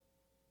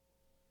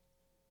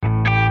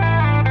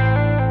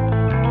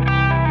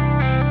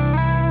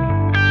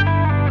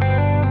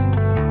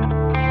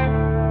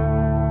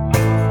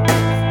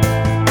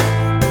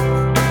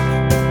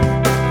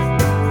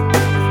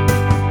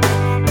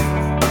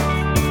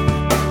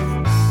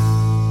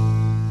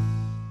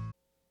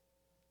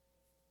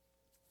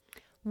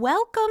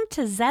Welcome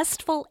to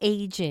Zestful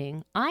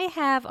Aging. I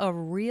have a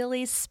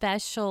really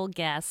special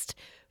guest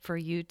for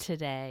you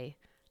today.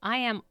 I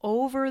am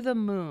over the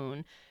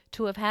moon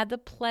to have had the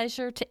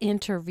pleasure to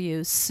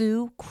interview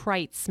Sue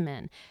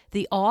Kreitzman,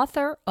 the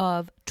author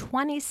of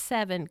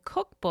 27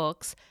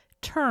 cookbooks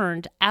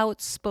turned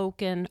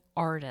outspoken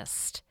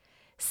artist.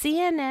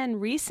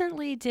 CNN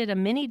recently did a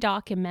mini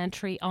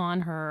documentary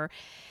on her,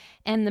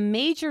 and the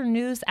major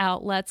news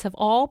outlets have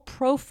all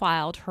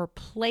profiled her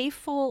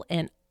playful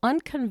and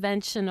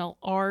unconventional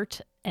art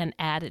and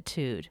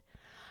attitude.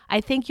 I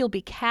think you'll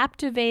be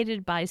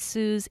captivated by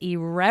Sue's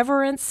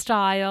irreverent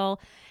style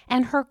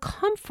and her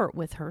comfort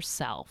with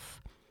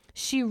herself.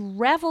 She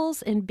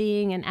revels in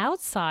being an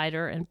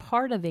outsider and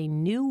part of a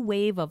new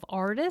wave of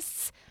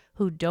artists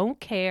who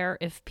don't care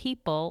if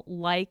people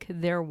like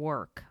their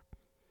work.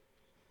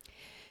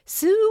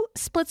 Sue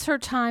splits her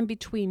time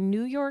between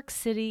New York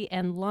City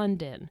and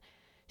London.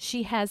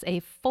 She has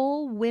a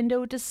full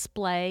window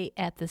display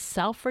at the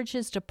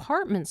Selfridges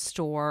department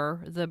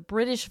store, the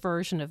British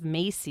version of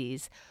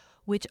Macy's,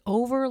 which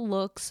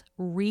overlooks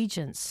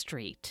Regent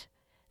Street.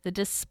 The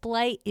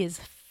display is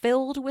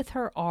filled with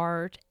her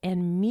art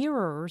and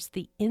mirrors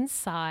the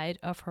inside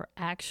of her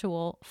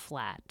actual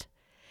flat.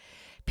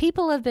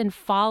 People have been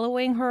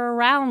following her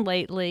around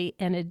lately,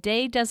 and a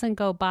day doesn't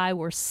go by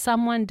where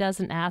someone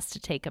doesn't ask to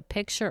take a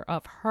picture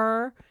of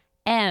her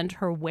and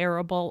her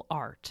wearable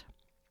art.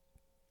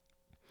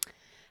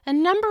 A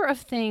number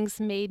of things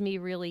made me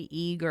really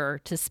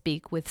eager to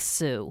speak with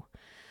Sue.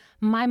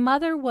 My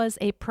mother was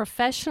a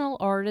professional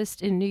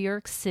artist in New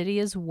York City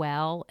as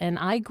well, and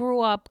I grew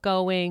up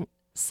going,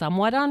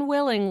 somewhat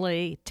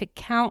unwillingly, to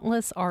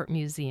countless art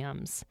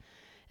museums.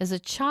 As a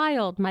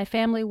child, my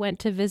family went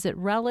to visit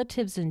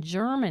relatives in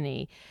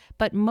Germany,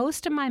 but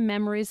most of my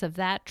memories of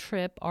that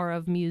trip are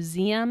of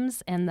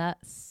museums and the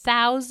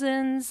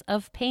thousands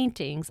of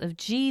paintings of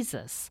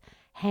Jesus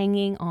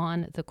hanging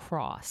on the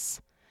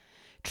cross.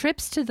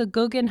 Trips to the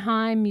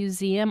Guggenheim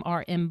Museum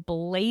are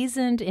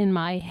emblazoned in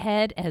my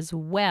head as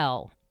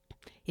well.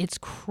 Its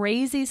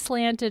crazy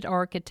slanted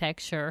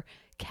architecture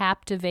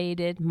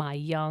captivated my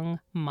young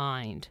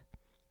mind.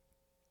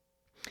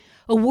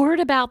 A word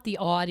about the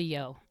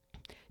audio.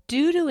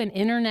 Due to an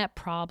internet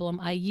problem,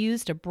 I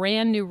used a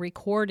brand new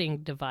recording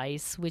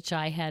device, which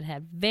I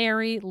had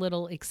very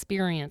little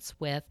experience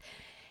with,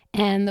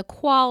 and the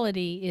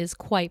quality is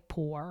quite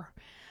poor.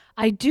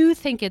 I do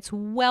think it's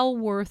well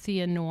worth the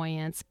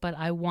annoyance, but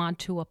I want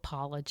to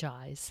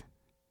apologize.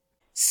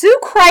 Sue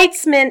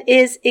Kreitzman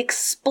is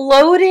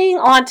exploding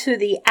onto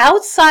the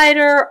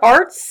outsider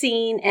art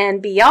scene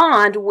and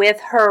beyond with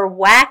her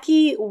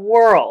wacky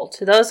world.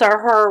 Those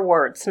are her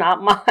words,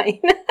 not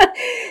mine.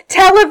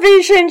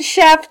 Television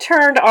chef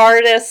turned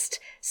artist,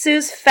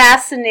 Sue's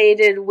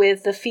fascinated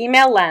with the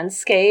female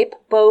landscape,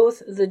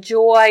 both the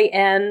joy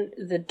and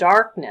the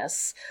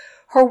darkness.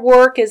 Her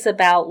work is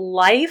about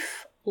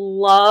life,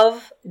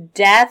 love,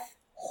 death,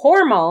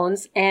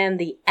 hormones, and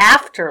the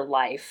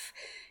afterlife.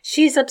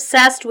 She's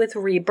obsessed with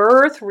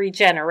rebirth,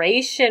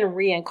 regeneration,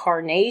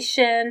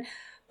 reincarnation,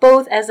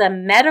 both as a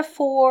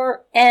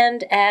metaphor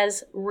and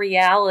as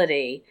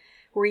reality.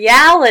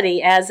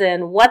 Reality as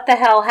in what the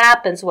hell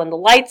happens when the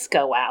lights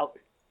go out.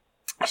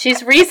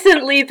 She's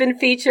recently been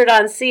featured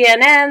on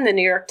CNN, the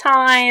New York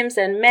Times,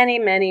 and many,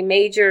 many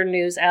major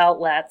news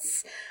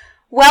outlets.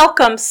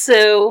 Welcome,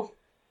 Sue.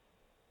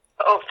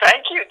 Oh,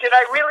 thank you. Did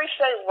I really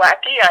say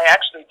wacky? I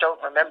actually don't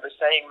remember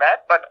saying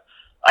that, but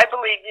I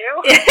believe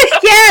you.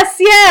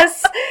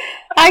 Yes.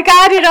 I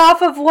got it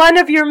off of one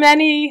of your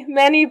many,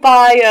 many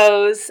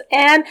bios.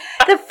 And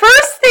the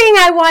first thing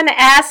I want to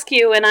ask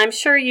you, and I'm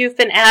sure you've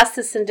been asked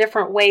this in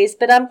different ways,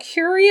 but I'm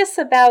curious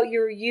about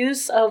your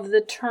use of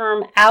the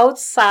term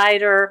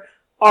outsider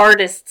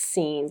artist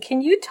scene. Can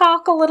you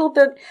talk a little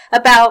bit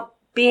about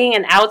being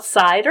an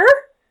outsider?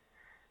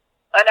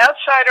 An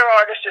outsider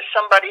artist is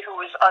somebody who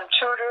is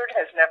untutored,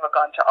 has never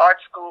gone to art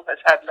school,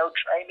 has had no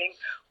training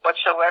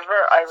whatsoever.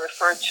 I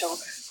refer to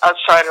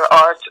outsider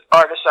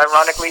artists,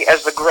 ironically,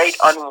 as the great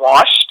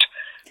unwashed.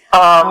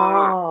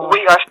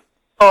 We are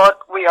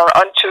taught, we are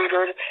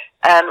untutored,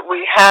 and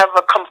we have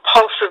a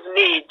compulsive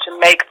need to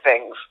make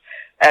things.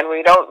 And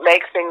we don't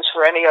make things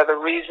for any other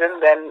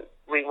reason than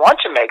we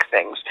want to make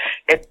things.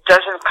 It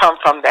doesn't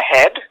come from the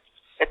head.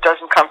 It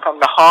doesn't come from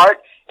the heart.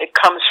 It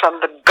comes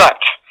from the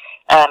gut.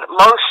 And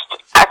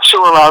most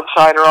actual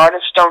outsider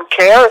artists don't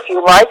care if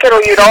you like it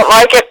or you don't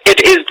like it.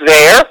 It is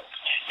there.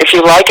 If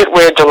you like it,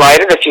 we're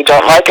delighted. If you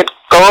don't like it,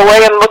 go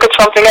away and look at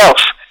something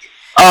else.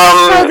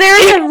 So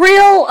there's a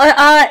real,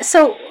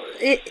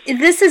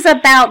 this is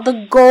about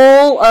the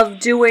goal of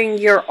doing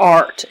your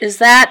art.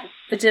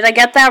 Did I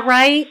get that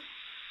right?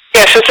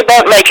 Yes, it's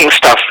about making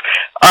stuff.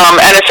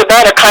 And it's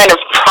about a kind of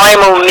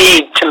primal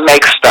need to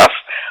make stuff.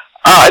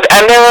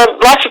 And there are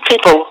lots of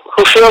people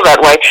who feel that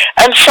way.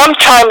 And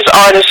sometimes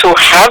artists who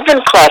have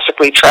been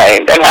classically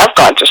trained and have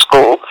gone to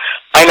school,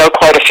 I know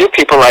quite a few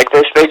people like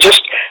this, they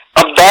just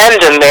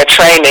abandon their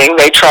training,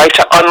 they try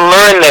to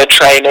unlearn their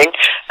training,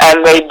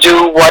 and they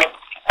do what,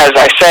 as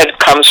I said,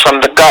 comes from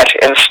the gut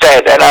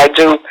instead. And I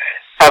do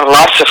have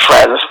lots of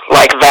friends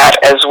like that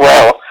as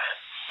well.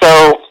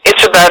 So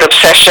it's about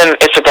obsession,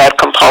 it's about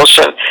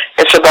compulsion,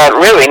 it's about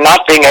really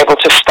not being able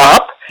to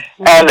stop.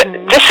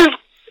 And this is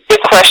the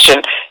question,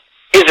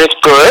 is it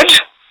good?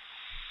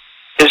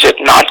 Is it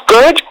not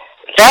good?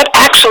 That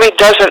actually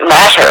doesn't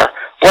matter.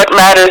 What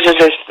matters is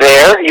it's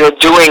there, you're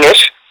doing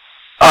it,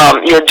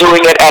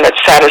 and it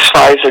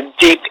satisfies a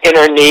deep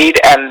inner need,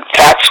 and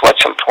that's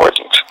what's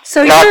important.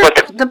 So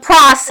the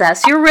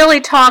process, you're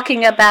really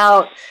talking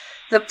about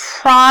the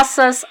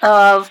process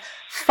of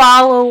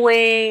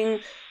following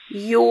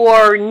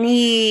your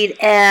need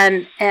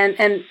and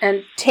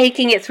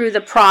taking it through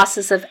the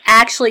process of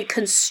actually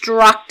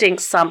constructing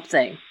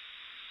something.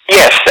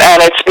 Yes,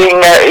 and it's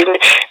being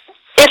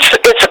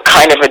it's a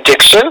kind of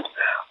addiction.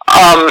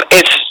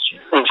 It's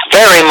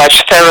very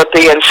much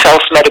therapy and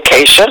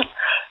self-medication,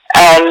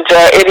 and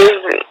it is.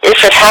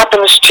 If it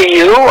happens to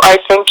you, I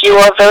think you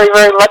are a very,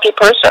 very lucky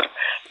person.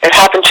 It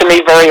happened to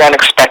me very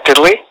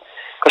unexpectedly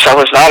because I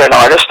was not an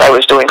artist. I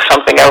was doing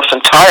something else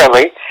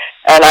entirely,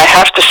 and I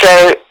have to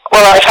say,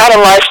 well, I've had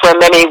a life where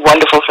many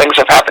wonderful things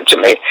have happened to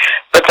me,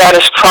 but that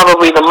is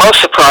probably the most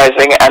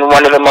surprising and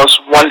one of the most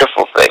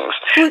wonderful things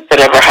that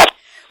ever happened.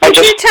 Would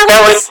you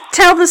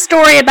tell the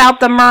story about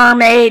the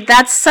mermaid?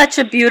 That's such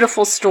a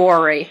beautiful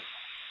story.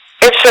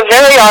 It's a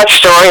very odd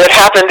story. It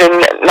happened in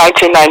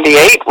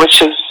 1998,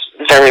 which is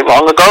very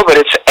long ago, but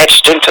it's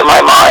etched into my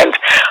mind.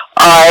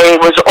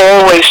 I was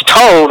always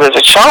told as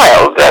a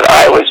child that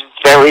I was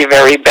very,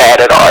 very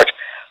bad at art.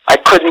 I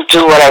couldn't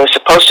do what I was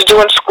supposed to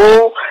do in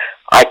school.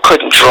 I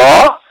couldn't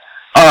draw.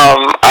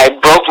 I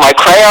broke my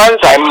crayons.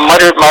 I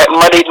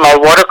muddied my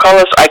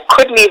watercolors. I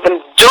couldn't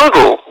even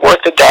doodle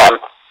worth a damn.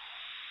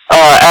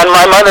 And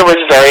my mother was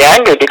very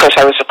angry because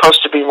I was supposed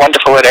to be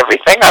wonderful at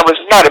everything. I was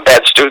not a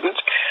bad student,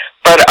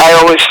 but I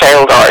always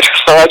failed art.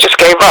 So I just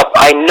gave up.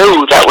 I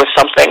knew that was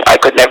something I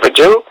could never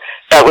do.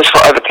 That was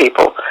for other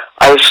people.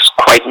 I was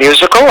quite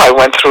musical. I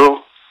went through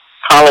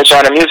college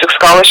on a music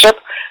scholarship.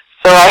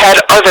 So I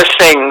had other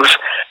things.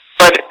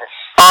 But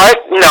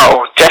art,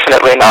 no,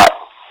 definitely not.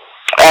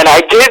 And I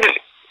did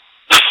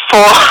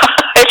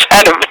I've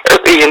had a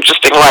very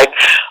interesting life.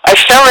 I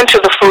fell into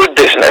the food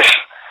business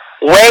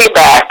way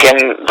back in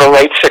the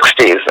late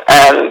 60s,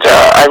 and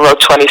I wrote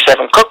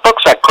 27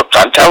 cookbooks. I cooked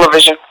on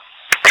television,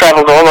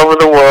 traveled all over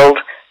the world,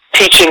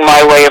 teaching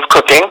my way of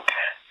cooking.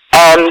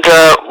 And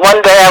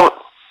one day I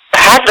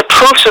had the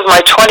proofs of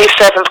my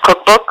 27th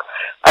cookbook.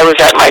 I was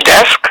at my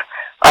desk.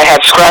 I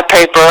had scrap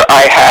paper.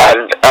 I had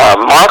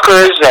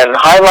markers and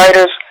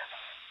highlighters.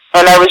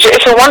 And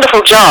it's a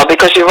wonderful job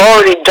because you've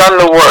already done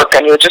the work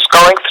and you're just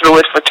going through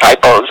it for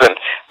typos and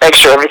make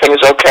sure everything is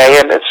okay.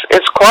 And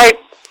it's quite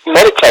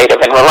meditative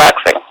and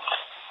relaxing.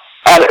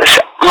 And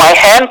my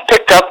hand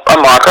picked up a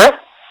marker.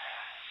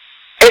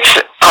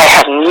 I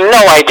have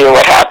no idea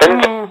what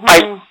happened. Mm-hmm.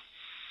 I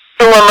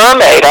drew a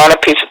mermaid on a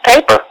piece of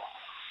paper.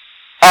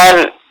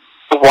 And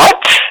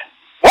what?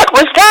 What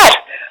was that?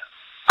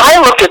 I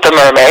looked at the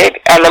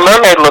mermaid, and the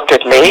mermaid looked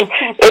at me.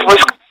 It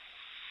was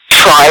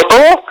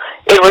tribal.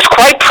 It was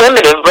quite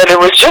primitive, but it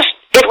was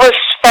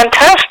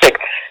fantastic.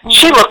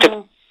 She looked at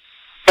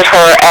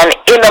her, and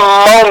in a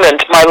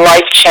moment, my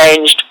life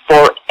changed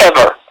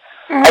forever.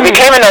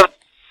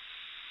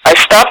 I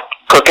stopped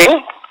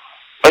cooking.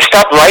 I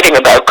stopped writing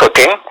about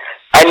cooking.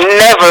 I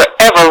never,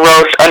 ever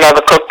wrote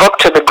another cookbook,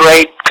 to the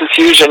great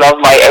confusion of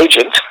my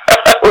agent,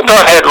 who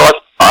thought I had lost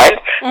my mind,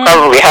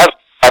 probably had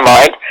my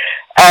mind.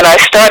 And I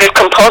started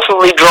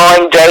compulsively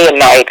drawing day and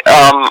night.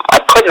 I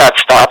could not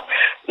stop.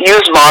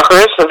 Used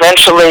markers,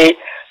 eventually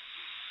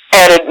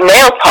added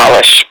nail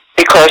polish,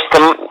 because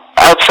the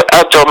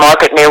outdoor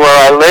market near where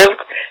I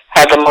lived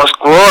had the most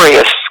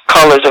glorious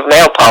colors of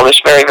nail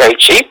polish, very, very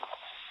cheap.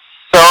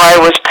 So I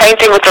was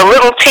painting with a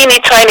little teeny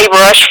tiny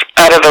brush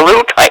out of a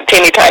little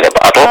teeny tiny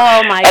bottle.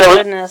 Oh, my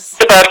goodness.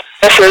 It was about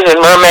dresses and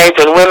mermaids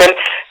and women.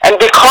 And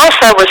because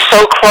I was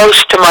so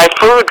close to my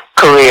food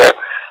career,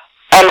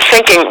 I'm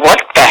thinking, what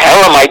the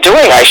hell am I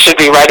doing? I should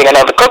be writing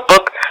another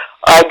cookbook.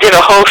 I did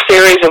a whole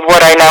series of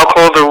what I now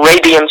call the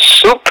Radiant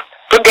Soup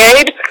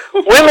Brigade.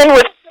 Women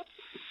with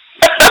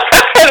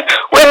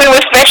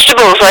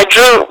vegetables. I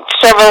drew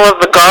several of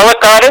the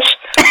garlic goddess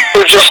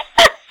who just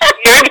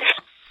appeared.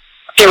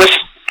 She was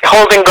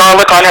holding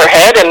garlic on her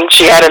head, and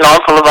she had an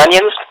armful of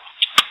onions.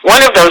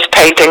 One of those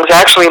paintings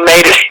actually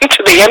made it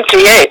into the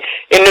MTA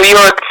in New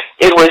York.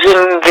 It was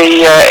in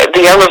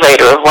the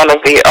elevator of one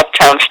of the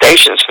uptown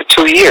stations for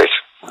 2 years.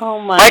 Oh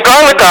my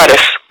garlic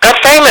goddess got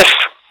famous.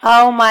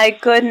 Oh my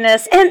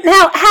goodness. And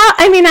now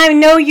I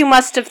know you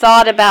must have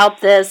thought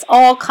about this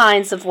all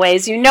kinds of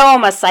ways. You know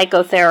I'm a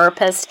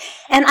psychotherapist.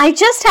 And I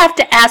just have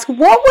to ask,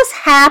 what was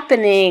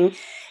happening?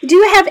 Do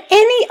you have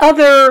any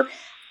other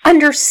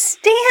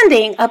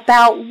understanding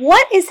about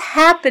what is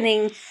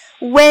happening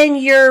when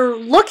you're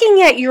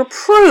looking at your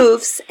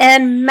proofs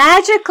and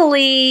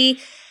magically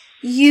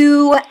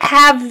you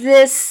have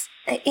this,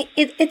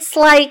 it's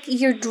like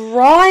you're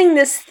drawing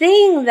this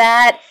thing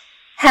that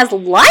has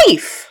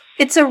life.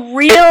 There's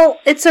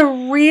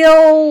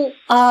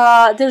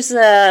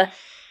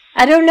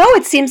I don't know.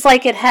 It seems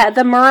like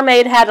the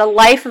mermaid had a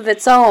life of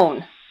its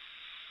own.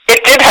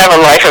 It did have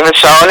a life of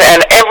its own,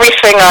 and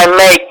everything I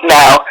make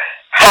now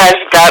has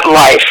that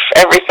life.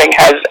 Everything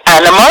has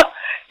anima.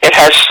 It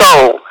has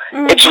soul.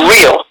 Mm-hmm. It's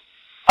real.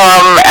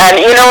 And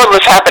you know what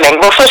was happening?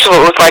 Well, first of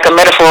all, it was like a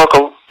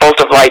metaphorical bolt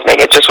of lightning.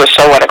 It just was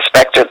so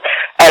unexpected,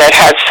 and it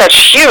had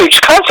such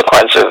huge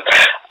consequences,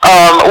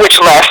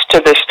 which last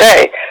to this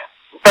day.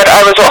 But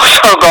I was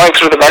also going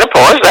through the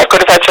menopause. That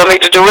could have had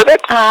something to do with it.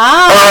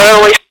 Ah.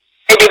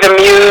 Maybe the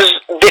muse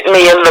bit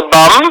me in the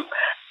bum.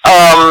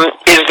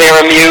 Is there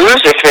a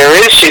muse? If there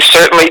is, she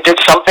certainly did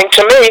something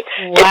to me.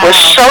 Wow. It was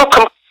so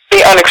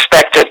completely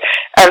unexpected.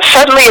 And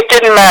suddenly it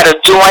didn't matter.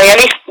 Do I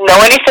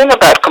know anything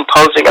about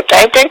composing a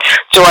painting?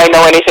 Do I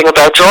know anything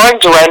about drawing?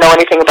 Do I know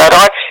anything about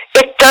art?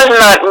 It does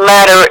not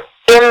matter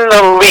in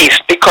the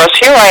least, because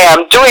here I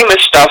am doing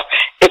this stuff.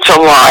 It's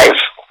alive.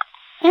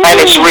 And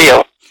it's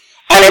real.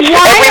 And it's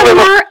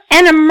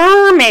and a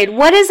mermaid.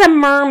 What does a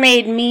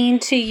mermaid mean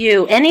to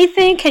you?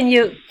 Anything?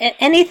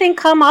 Anything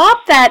come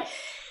up that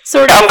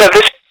sort of...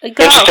 This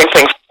interesting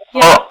thing.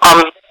 Yeah. Well,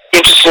 I'm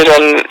interested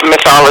in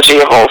mythology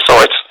of all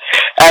sorts.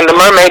 And the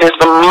mermaid is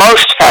the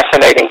most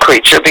fascinating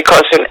creature,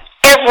 because in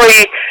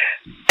every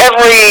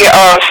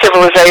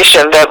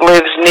civilization that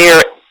lives near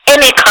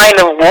any kind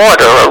of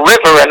water, a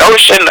river, an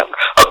ocean,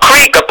 a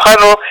creek, a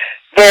puddle,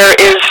 there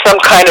is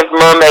some kind of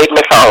mermaid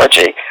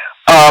mythology.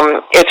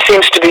 It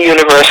seems to be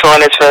universal,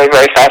 and it's very,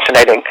 very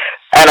fascinating.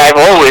 And I've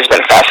always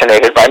been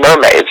fascinated by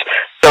mermaids.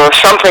 So if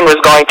something was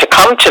going to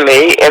come to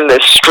me in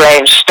this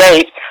strange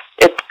state,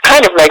 it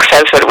kind of makes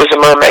sense that it was a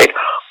mermaid.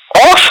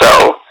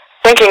 Also,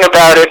 thinking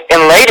about it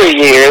in later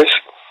years,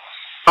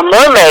 a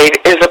mermaid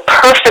is a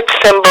perfect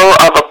symbol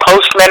of a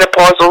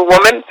postmenopausal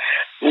woman.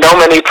 No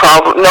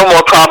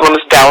more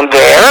problems down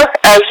there,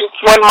 as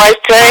one might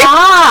say.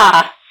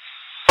 Ah.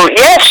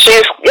 Yes,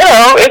 she's,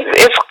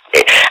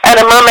 and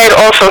a mermaid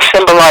also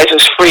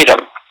symbolizes freedom,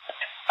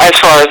 as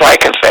far as I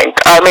can think.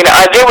 I mean,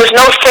 there was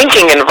no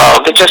thinking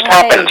involved. It just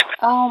happened.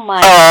 Oh,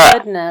 my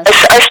goodness.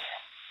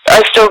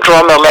 I still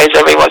draw mermaids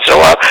every once in a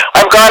while.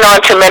 I've gone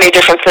on to many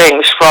different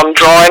things. From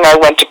drawing, I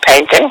went to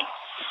painting,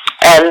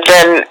 and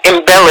then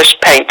embellished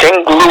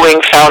painting,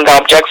 gluing found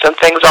objects and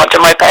things onto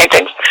my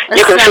paintings.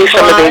 You can see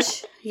some of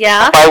these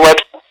on my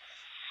website.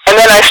 And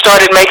then I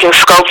started making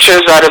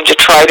sculptures out of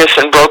detritus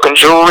and broken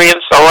jewelry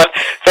and so on.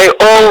 They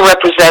all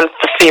represent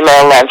the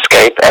female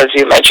landscape, as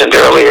you mentioned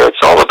earlier. It's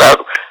all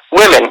about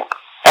women,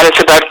 and it's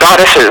about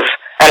goddesses,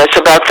 and it's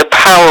about the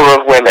power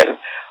of women.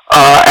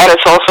 And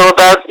it's also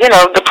about,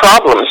 the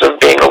problems of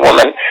being a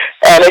woman.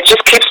 And it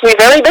just keeps me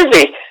very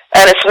busy.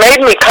 And it's made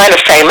me kind of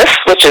famous,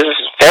 which is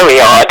very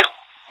odd.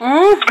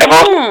 Mm-hmm. I'm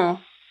also a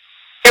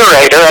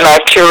curator, and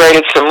I've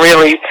curated some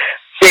really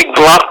big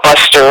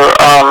blockbuster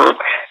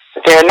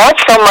they're not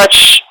so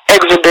much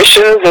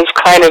exhibitions as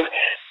kind of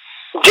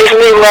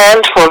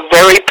Disneyland for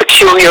very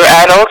peculiar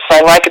adults.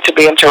 I like it to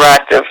be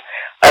interactive.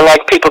 I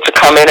like people to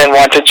come in and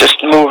want to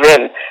just move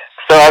in.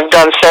 So I've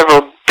done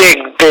several big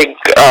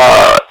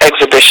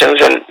exhibitions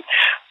in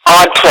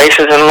odd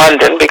places in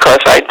London, because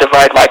I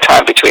divide my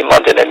time between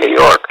London and New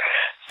York.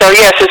 So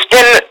yes, it's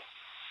been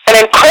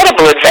an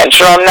incredible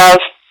adventure. I'm now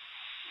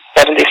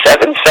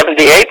 77,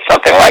 78,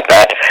 something like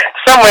that.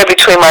 Somewhere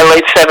between my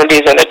late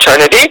 70s and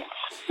eternity.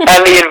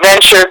 And the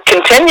adventure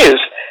continues,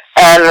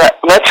 and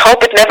let's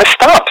hope it never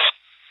stops.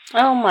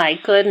 Oh my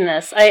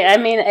goodness. I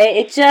mean,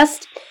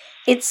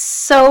 it's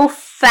so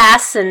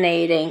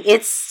fascinating.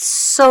 It's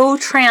so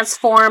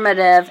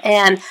transformative,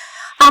 and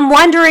I'm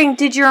wondering,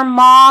 did your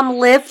mom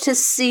live to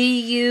see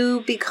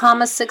you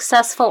become a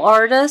successful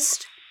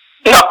artist?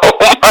 No,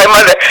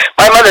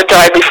 my mother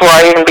died before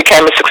I even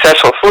became a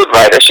successful food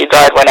writer. She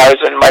died when I was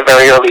in my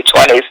very early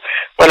 20s,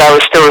 when I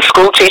was still a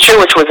school teacher,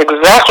 which was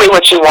exactly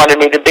what she wanted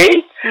me to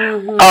be.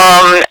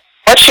 Mm-hmm.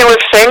 What she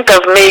would think of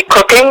me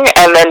cooking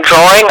and then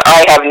drawing,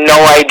 I have no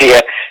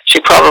idea. She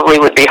probably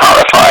would be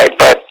horrified,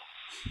 but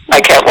I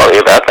can't worry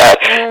about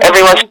that.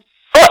 Mm-hmm.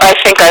 I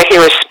think I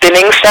hear a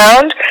spinning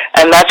sound,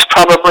 and that's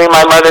probably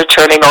my mother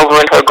turning over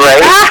in her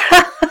grave.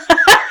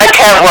 I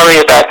can't worry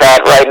about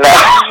that right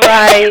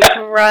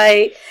now.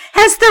 Right.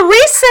 Has the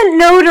recent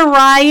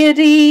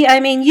notoriety, I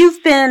mean,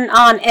 you've been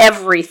on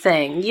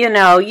everything, you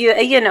know,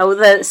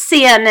 the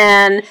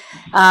CNN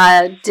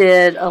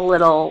did a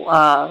little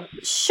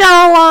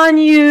show on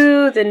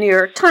you, the New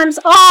York Times,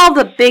 all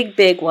the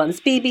big ones,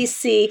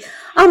 BBC.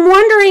 I'm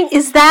wondering,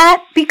 is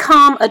that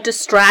become a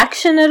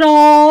distraction at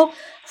all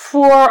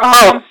for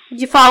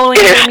you following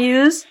your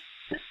muse?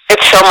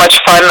 It's so much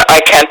fun.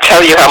 I can't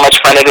tell you how much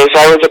fun it is.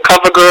 I was a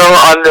cover girl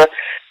on the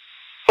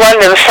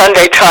London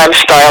Sunday Times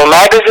style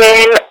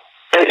magazine.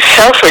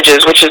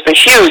 Selfridges, which is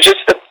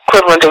it's the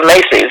equivalent of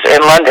Macy's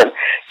in London,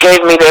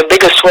 gave me their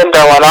biggest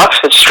window on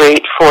Oxford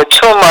Street for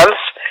 2 months,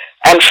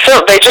 and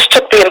they just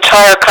took the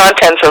entire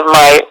contents of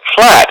my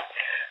flat,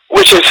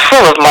 which is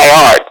full of my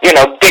art,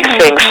 big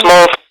things,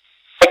 small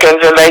things,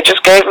 and they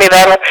just gave me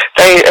that.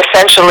 They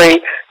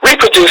essentially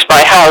reproduced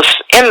my house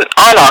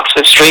on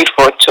Oxford Street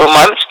for 2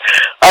 months.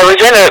 I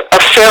was in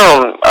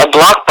a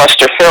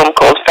blockbuster film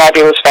called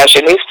Fabulous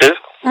Fashionistas,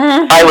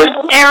 I was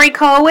Ari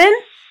Cohen?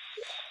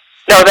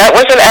 No, that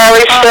wasn't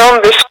Ari's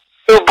film. This was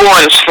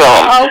Newborn's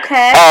film.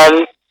 Okay.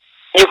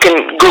 You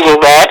can Google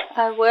that.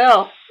 I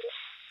will.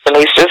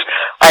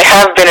 I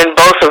have been in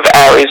both of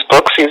Ari's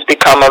books. He's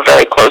become a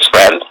very close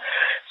friend.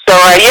 So,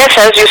 yes,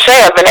 as you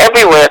say, I've been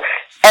everywhere.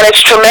 And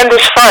it's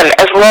tremendous fun.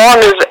 As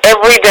long as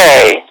every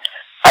day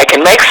I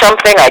can make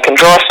something, I can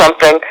draw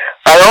something.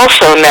 I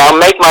also now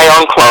make my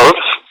own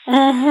clothes.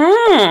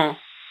 Mm-hmm.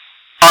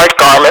 Art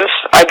garments.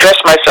 I dress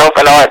myself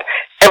in art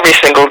every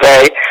single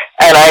day.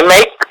 And I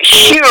make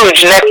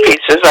huge neck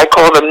pieces. I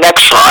call them neck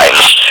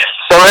shrines.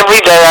 So every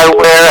day I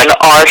wear an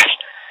art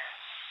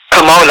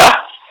kimono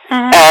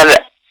and a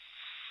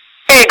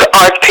big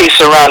art piece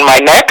around my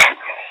neck.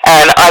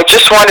 And I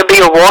just want to be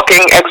a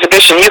walking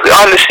exhibition.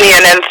 On the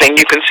CNN thing,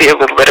 you can see a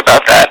little bit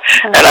about that.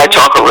 And I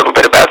talk a little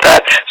bit about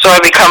that. So I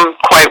become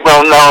quite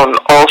well known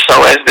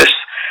also as this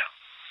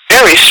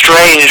very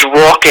strange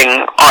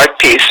walking art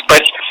piece.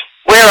 But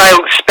where I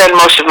spend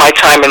most of my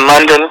time in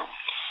London,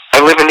 I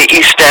live in the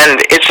East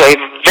End. It's a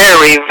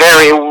very,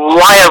 very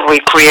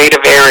wildly creative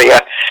area,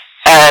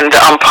 and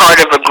I'm part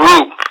of a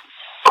group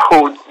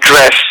who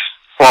dress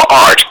for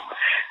art,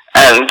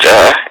 and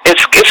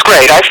it's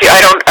great.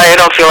 I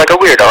don't feel like a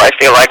weirdo. I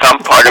feel like I'm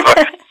part of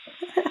a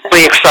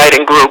really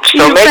exciting group.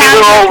 So maybe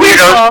we're all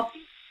weirdos.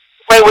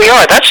 The way we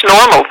are. That's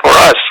normal for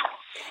us.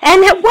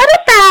 And what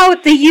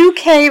about the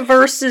UK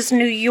versus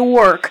New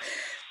York?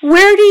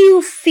 Where do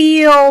you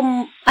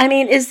feel, I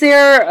mean, is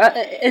there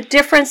a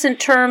difference in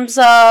terms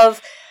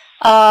of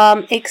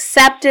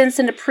acceptance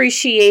and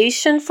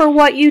appreciation for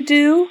what you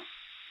do?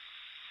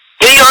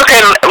 New York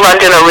and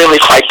London are really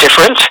quite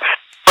different,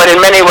 but in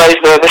many ways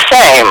they're the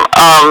same.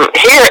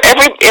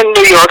 In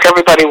New York,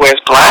 everybody wears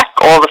black,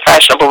 all the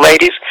fashionable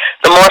ladies.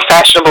 The more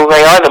fashionable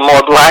they are, the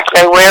more black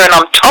they wear, and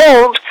I'm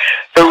told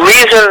the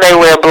reason they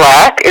wear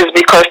black is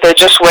because they're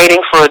just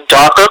waiting for a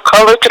darker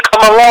color to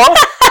come along.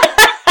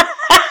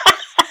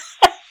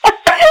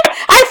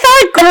 I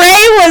thought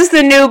gray was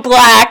the new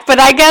black, but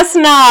I guess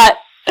not.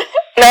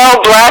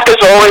 No, black is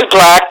always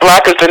black.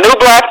 Black is the new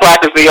black. Black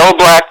is the old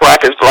black.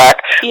 Black is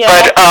black. Yeah.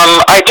 But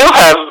I do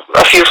have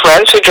a few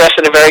friends who dress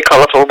in a very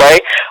colorful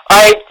way.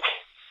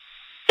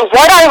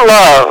 What I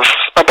love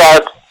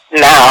about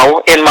now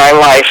in my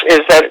life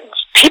is that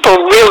people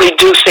really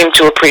do seem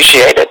to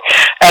appreciate it.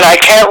 And I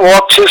can't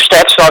walk 2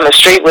 steps on the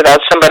street without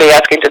somebody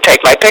asking to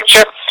take my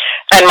picture.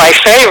 And my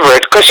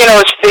favorite, because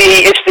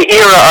it's the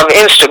era of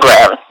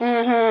Instagram.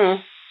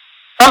 Mm-hmm.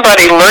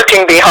 Somebody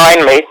lurking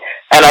behind me,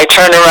 and I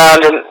turn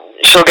around and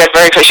she'll get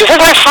very excited. She says,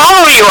 I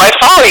follow you. I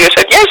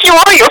said, yes, you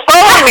are. You're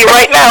following me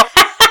right now.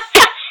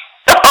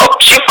 So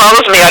she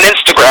follows me on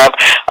Instagram.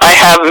 I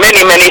have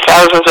many, many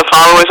thousands of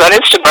followers on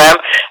Instagram,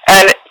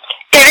 and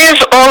it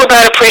is all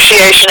about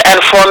appreciation.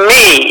 And for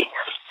me,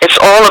 it's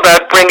all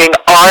about bringing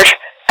art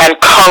and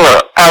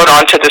color out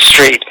onto the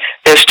street.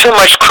 There's too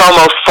much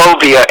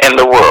chromophobia in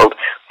the world.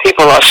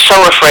 People are so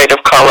afraid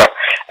of color,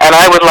 and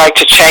I would like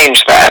to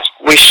change that.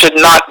 We should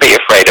not be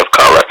afraid of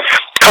color.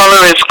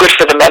 Color is good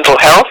for the mental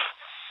health.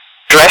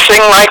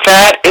 Dressing like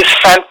that is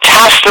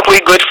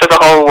fantastically good for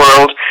the whole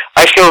world.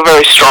 I feel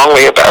very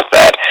strongly about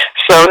that.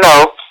 So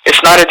no,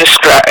 it's not a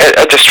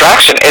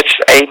distraction. It's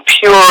a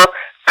pure,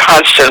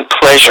 constant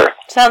pleasure.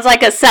 Sounds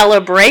like a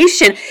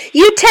celebration.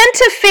 You tend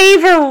to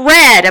favor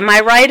red. Am I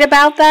right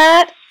about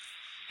that?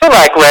 I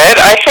like red.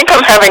 I think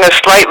I'm having a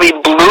slightly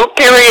blue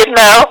period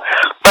now,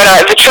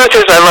 but the truth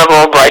is I love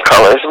all bright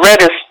colors.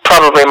 Red is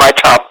probably my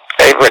top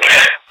favorite,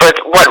 but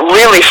what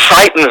really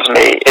frightens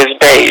me is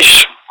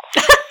beige.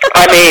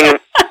 I mean,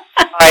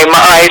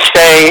 I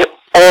say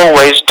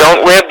always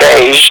don't wear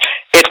beige.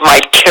 It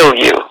might kill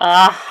you.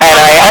 And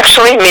I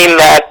actually mean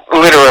that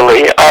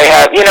literally.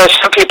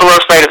 Some people are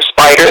afraid of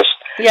spiders.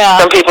 Yeah.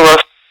 Some people are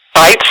afraid of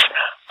spikes.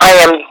 I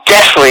am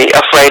deathly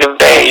afraid of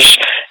beige.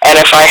 And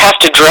if I have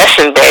to dress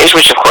in beige,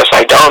 which of course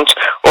I don't,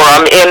 or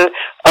I'm in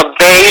a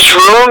beige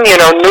room,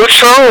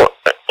 neutral,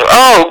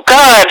 oh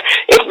God,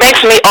 it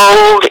makes me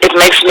old, it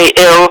makes me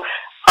ill.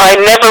 I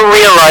never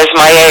realize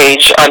my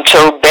age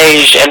until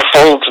beige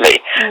enfolds me.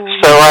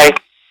 So I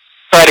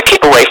try to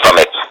keep away from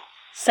it.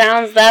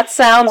 That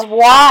sounds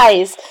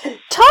wise.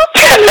 Talk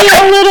to me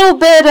a little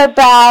bit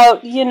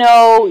about, you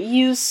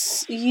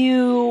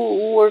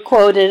were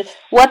quoted,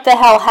 what the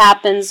hell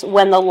happens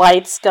when the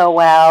lights go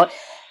out?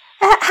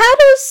 How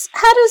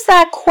does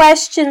that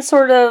question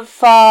sort of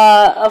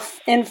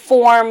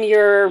inform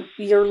your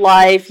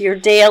life, your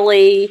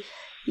daily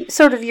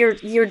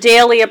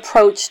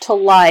approach to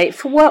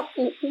life? What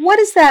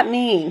does that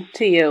mean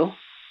to you?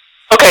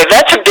 Okay,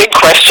 that's a big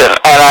question,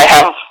 and I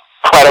have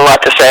quite a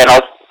lot to say, and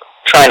I'll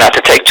try not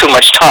to take too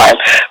much time.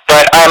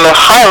 But I'm a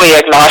highly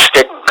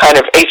agnostic, kind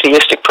of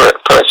atheistic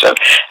person,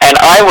 and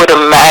I would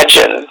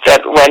imagine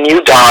that when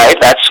you die,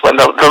 that's when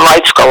the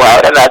lights go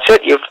out, and that's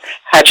it. You've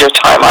had your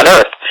time on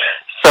Earth.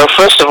 So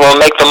first of all,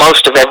 make the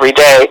most of every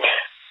day,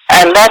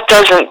 and that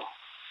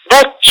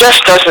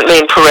just doesn't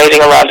mean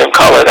parading around in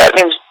color. That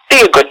means be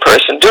a good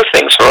person, do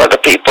things for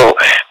other people,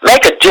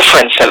 make a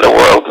difference in the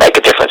world,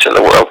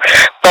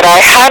 But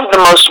I have the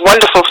most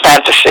wonderful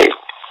fantasy.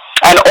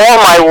 I And all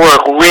my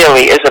work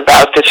really is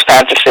about this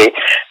fantasy.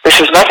 This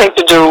has nothing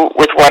to do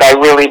with what I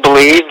really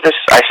believe. This,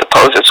 I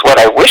suppose, it's what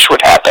I wish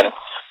would happen.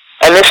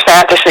 And this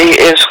fantasy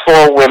is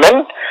for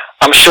women.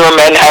 I'm sure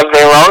men have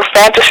their own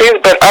fantasies,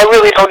 but I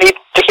really don't need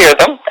to hear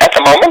them at the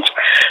moment.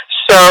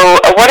 So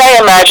what I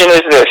imagine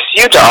is this.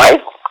 You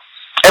die.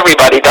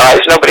 Everybody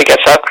dies. Nobody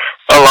gets up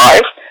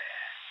alive.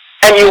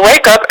 And you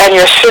wake up and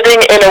you're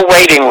sitting in a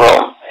waiting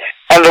room.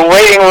 And the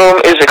waiting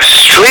room is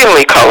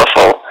extremely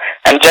colorful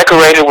and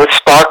decorated with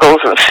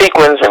sparkles and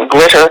sequins and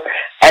glitter.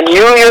 And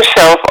you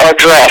yourself are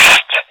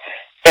dressed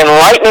in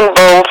lightning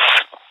bolts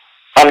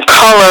and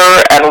color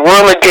and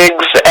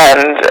whirligigs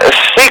and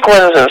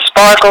sequins and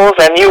sparkles,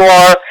 and you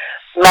are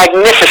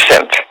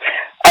magnificent.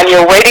 And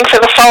you're waiting for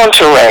the phone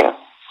to ring.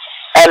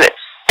 And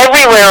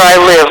everywhere I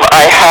live,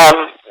 I have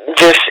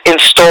this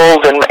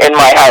installed in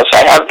my house.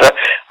 I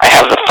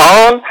have the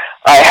phone.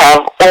 I have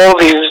all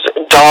these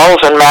dolls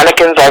and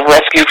mannequins I've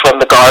rescued from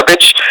the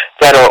garbage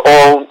that are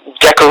all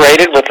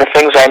decorated with the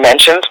things I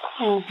mentioned.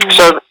 Mm-hmm.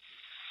 So the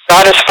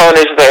goddess phone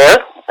is there,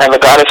 and the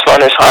goddess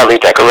phone is highly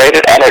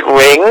decorated, and it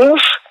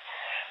rings,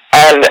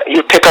 and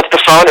you pick up the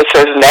phone, it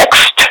says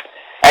next,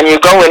 and you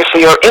go in for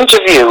your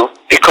interview,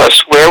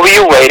 because where were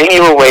you waiting?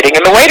 You were waiting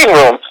in the waiting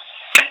room.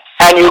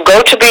 And you go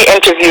to be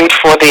interviewed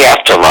for the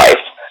afterlife.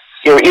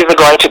 You're either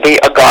going to be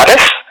a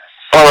goddess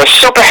or a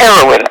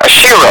superheroine, a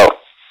shiro.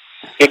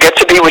 You get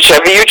to be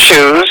whichever you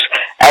choose,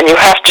 and you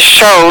have to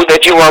show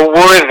that you are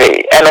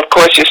worthy. And, of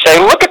course, you say,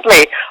 look at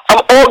me.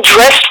 I'm all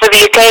dressed for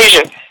the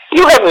occasion.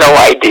 You have no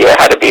idea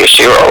how to be a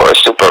shiro or a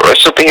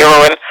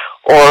superheroine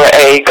or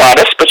a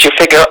goddess, but you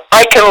figure,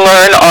 I can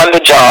learn on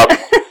the job.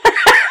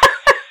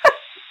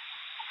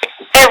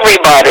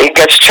 Everybody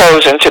gets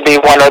chosen to be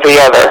one or the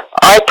other.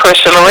 I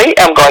personally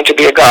am going to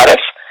be a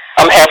goddess.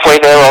 I'm halfway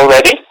there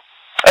already.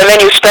 And then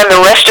you spend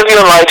the rest of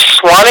your life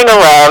swanning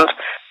around,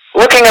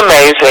 looking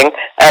amazing,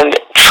 and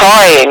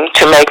trying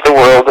to make the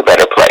world a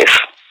better place.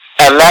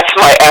 And that's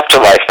my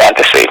afterlife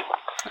fantasy.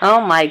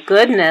 Oh, my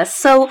goodness.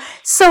 So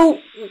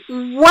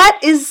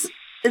what is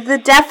the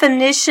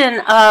definition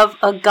of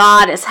a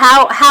goddess?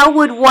 How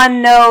would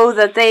one know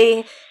that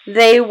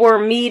they were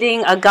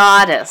meeting a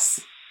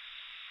goddess?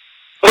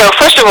 Well,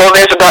 first of all,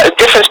 there's a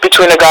difference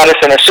between a goddess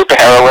and a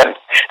superheroine.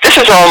 This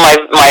is all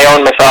my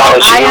own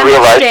mythology,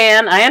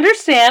 I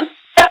understand.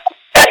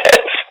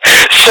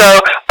 So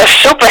a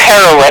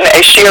superheroine,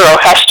 a shiro,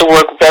 has to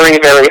work very,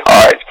 very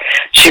hard.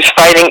 She's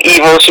fighting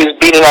evil. She's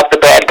beating up the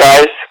bad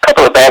guys. A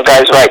couple of bad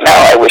guys right now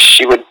I wish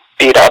she would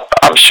beat up.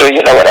 I'm sure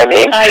you know what I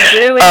mean. I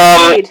do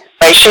indeed.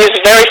 She's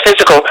very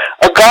physical.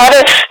 A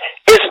goddess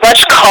is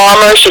much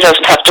calmer. She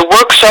doesn't have to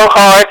work so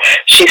hard.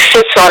 She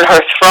sits on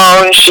her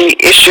throne. She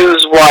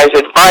issues wise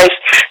advice.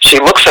 She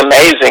looks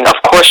amazing. Of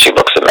course she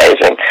looks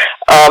amazing.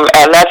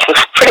 And that's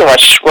pretty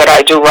much what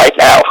I do right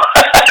now.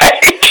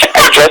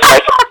 I dress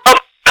myself up.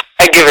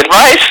 I give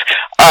advice.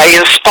 I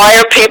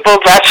inspire people.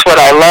 That's what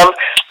I love.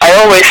 I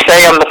always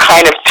say I'm the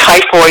kind of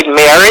typhoid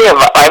Mary of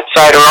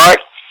outsider art.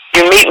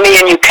 You meet me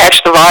and you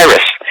catch the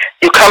virus.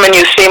 You come and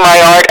you see my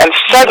art, and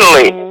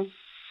suddenly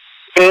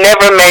you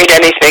never made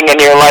anything in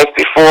your life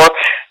before.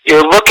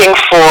 You're looking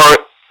for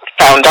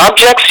found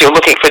objects, you're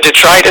looking for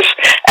detritus,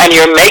 and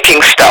you're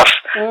making stuff.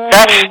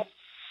 That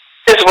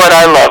is what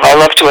I love. I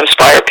love to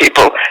inspire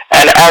people.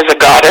 And as a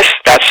goddess,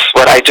 that's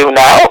what I do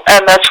now,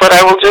 and that's what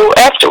I will do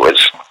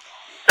afterwards.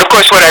 Of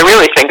course, what I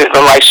really think is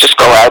the lights just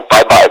go out,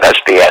 bye-bye, that's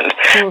the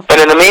end. But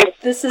in the meantime,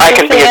 this is I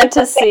can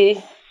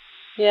fantasy.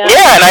 Yeah,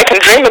 and I can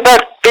dream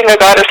about being a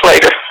goddess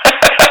later.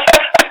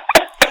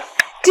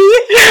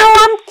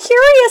 I'm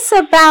curious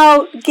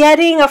about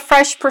getting a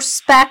fresh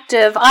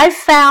perspective. I've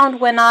found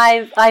when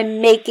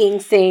I'm making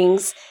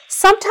things,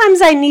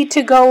 sometimes I need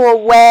to go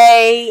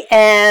away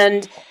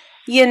and,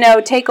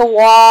 take a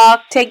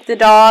walk, take the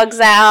dogs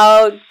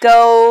out,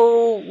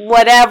 go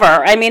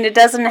whatever. I mean, it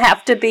doesn't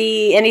have to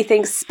be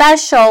anything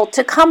special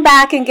to come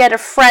back and get a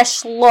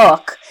fresh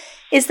look.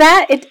 Is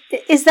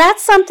that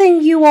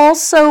something you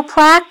also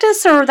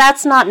practice, or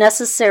that's not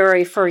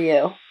necessary for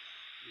you?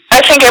 I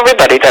think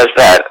everybody does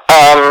that.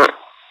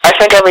 I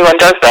think everyone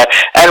does that.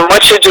 And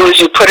what you do is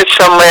you put it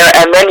somewhere,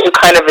 and then you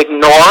kind of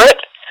ignore it.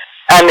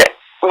 And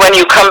when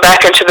you come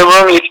back into the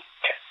room, you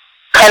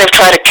kind of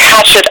try to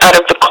catch it out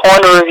of the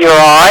corner of your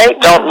eye.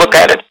 Don't look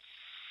at it.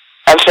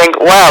 And think,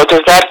 wow,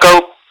 does that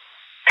go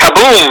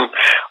kaboom?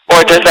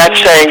 Or does that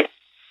say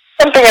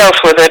something else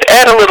with it?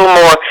 Add a little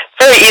more.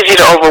 Very easy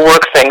to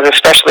overwork things,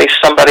 especially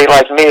somebody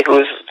like me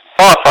who's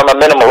far from a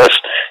minimalist.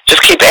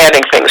 Just keep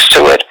adding things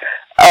to it.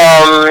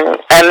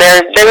 And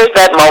there is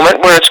that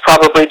moment where it's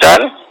probably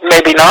done,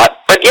 maybe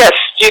not, but yes,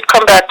 you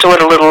come back to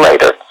it a little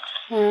later.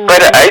 But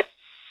at the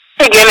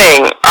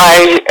beginning,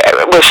 I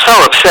was so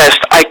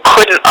obsessed, I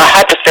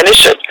had to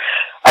finish it.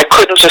 I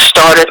couldn't just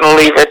start it and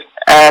leave it,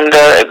 and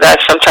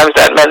sometimes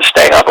that meant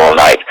staying up all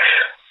night.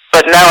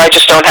 But now I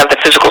just don't have the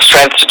physical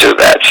strength to do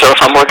that, so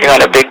if I'm working on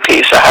a big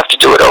piece, I have to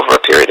do it over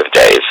a period of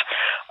days.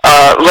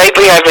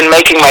 Lately, I've been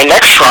making my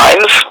neck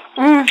shrines.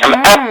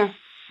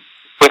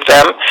 With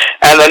them,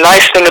 and the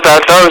nice thing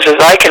about those is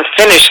I can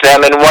finish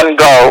them in one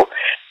go,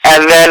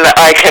 and then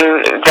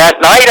that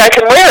night I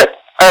can wear it.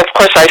 Of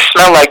course, I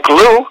smell like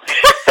glue.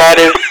 That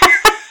is.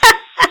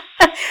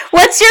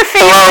 What's your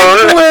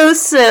favorite glue,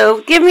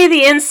 Sue? Give me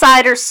the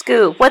insider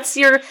scoop. What's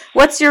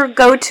your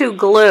go-to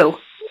glue?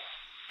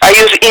 I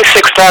use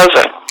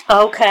E6000.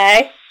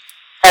 Okay.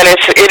 And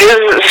it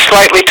is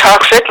slightly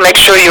toxic. Make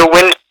sure your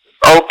window is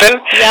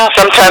open. Yep.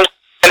 Sometimes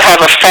you can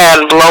have a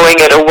fan blowing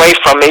it away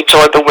from me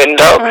toward the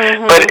window.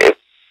 Mm-hmm. But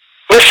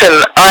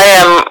listen, I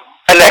am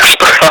an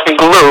expert on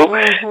glue,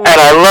 and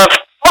I love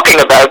talking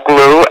about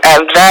glue,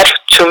 and that,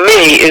 to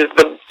me, is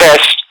the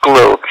best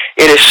glue.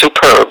 It is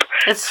superb.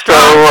 It's strong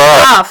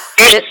enough.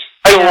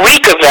 A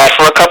week of that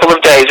for a couple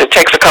of days. It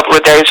takes a couple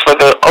of days for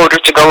the odor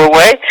to go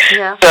away.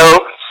 Yeah. So,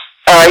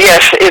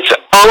 yes, it's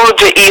Ode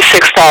to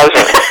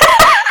E6000.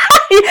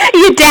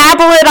 You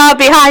dabble it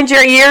behind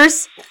your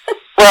ears?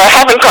 Well, I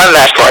haven't gone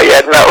that far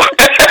yet, no.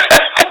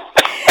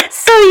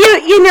 So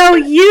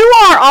you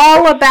are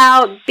all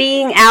about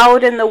being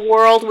out in the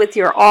world with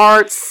your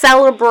art,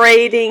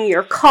 celebrating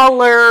your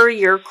color,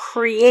 your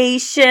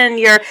creation.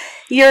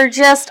 You're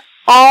just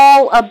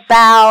all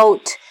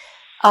about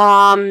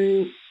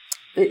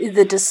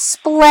the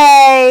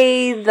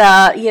display,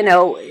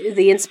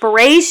 the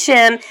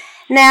inspiration.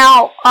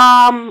 Now,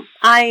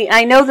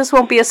 I know this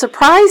won't be a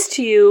surprise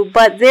to you,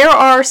 but there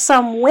are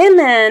some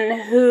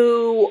women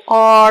who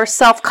are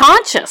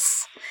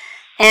self-conscious.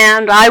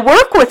 And I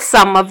work with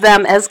some of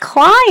them as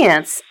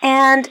clients,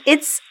 and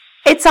it's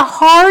a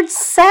hard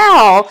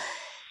sell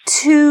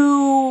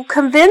to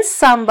convince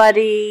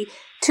somebody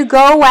to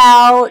go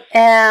out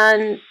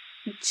and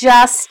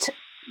just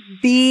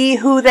be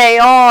who they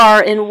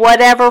are in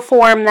whatever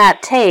form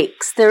that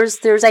takes.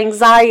 There's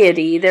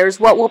anxiety. There's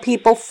what will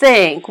people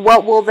think?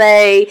 What will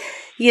they,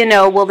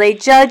 will they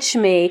judge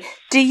me?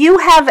 Do you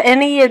have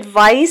any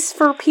advice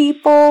for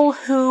people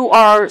who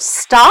are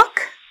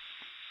stuck?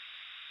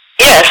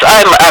 Yes, I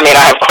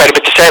have quite a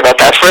bit to say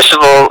about that. First of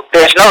all,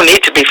 there's no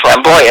need to be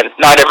flamboyant.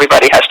 Not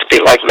everybody has to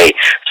be like me.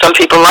 Some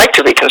people like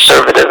to be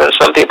conservative, and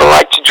some people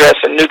like to dress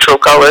in neutral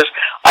colors.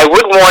 I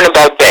would warn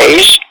about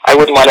beige. I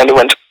wouldn't want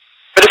anyone to.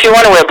 But if you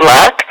want to wear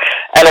black,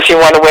 and if you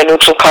want to wear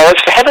neutral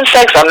colors, for heaven's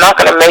sakes, I'm not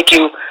going to make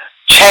you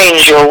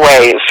change your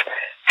ways.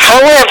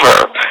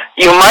 However,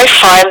 you might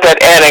find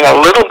that adding a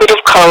little bit of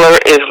color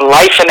is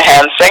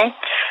life-enhancing.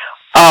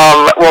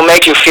 Will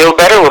make you feel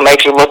better, will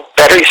make you look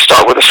better. You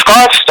start with a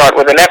scarf, start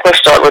with a necklace,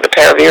 start with a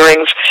pair of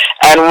earrings,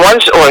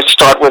 or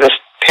start with a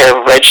pair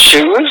of red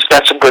shoes.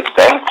 That's a good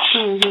thing.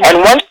 Mm-hmm. And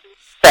once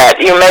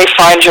that, you may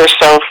find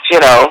yourself,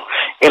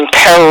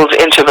 impelled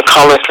into the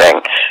color thing.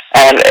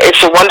 And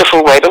it's a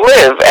wonderful way to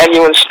live, and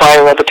you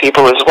inspire other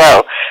people as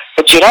well.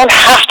 But you don't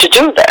have to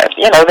do that.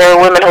 There are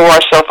women who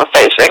are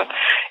self-effacing.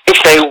 If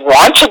they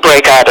want to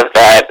break out of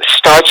that,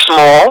 start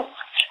small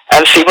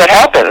and see what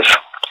happens.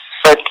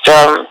 But,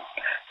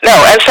 no,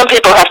 and some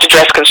people have to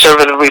dress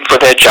conservatively for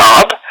their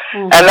job,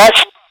 and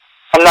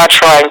I'm not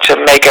trying to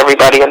make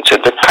everybody into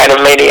the kind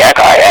of maniac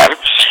I am.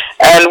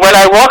 And when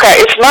I walk out,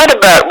 it's not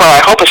about,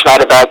 I hope it's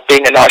not about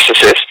being a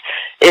narcissist.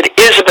 It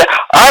is about,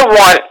 I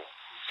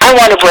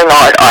want to bring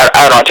art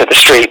out onto the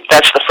street.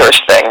 That's the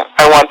first thing.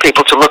 I want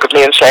people to look at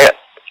me and say,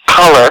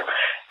 color.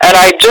 And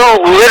I do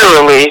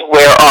literally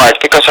wear art,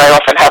 because I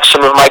often have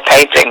some of my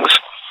paintings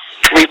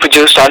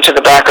reproduced onto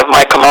the back of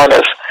my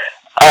kimonos.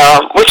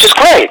 Which is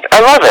great. I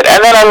love it.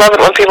 And then I love it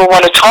when people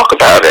want to talk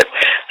about it.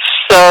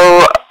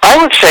 So I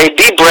would say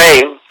be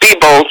brave, be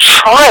bold,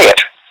 try it.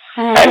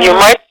 Mm-hmm. And you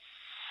might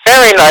get a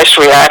very nice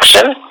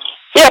reaction.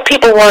 Yeah,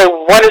 people worry,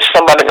 what is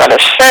somebody going to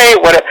say?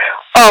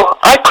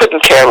 I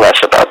couldn't care less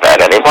about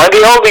that anymore.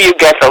 The older you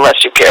get, the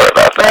less you care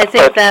about that. I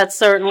think that's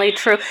certainly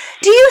true.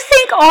 Do you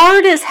think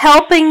art is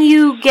helping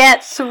you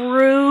get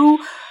through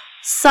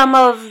some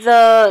of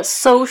the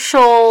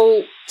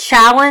social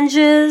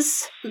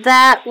challenges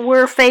that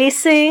we're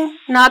facing?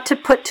 Not to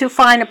put too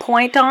fine a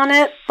point on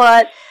it,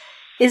 but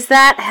is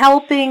that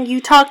helping?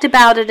 You talked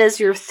about it as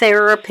your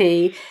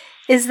therapy.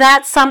 Is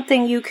that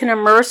something you can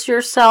immerse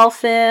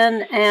yourself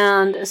in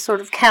and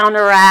sort of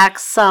counteract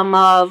some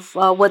of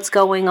what's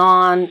going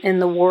on in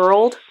the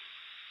world?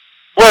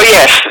 Well,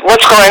 yes.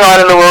 What's going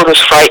on in the world is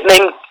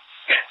frightening,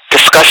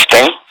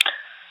 disgusting,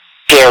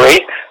 scary.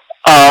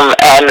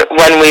 And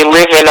when we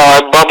live in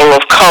our bubble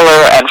of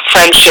color and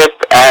friendship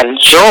and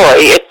joy,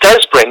 it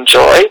does bring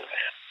joy.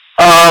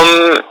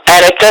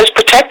 And it does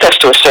protect us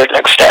to a certain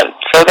extent.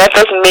 So that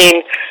doesn't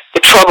mean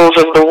the troubles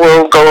of the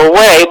world go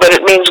away, but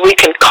it means we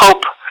can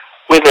cope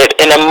with it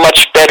in a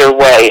much better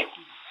way.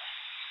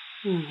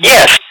 Mm-hmm.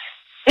 Yes,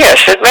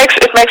 it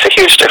makes a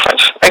huge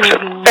difference. It makes a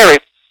very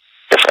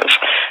big difference.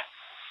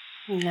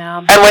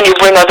 Yeah. And when you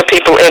bring other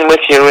people in with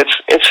you,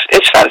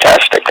 it's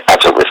fantastic,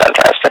 absolutely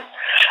fantastic.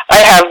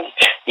 I have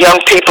young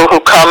people who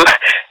come,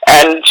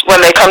 and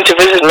when they come to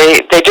visit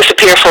me, they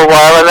disappear for a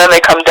while, and then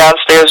they come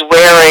downstairs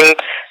wearing,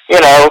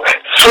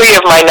 3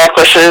 of my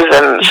necklaces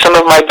and some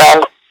of my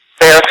bangles,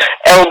 their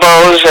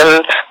elbows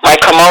and my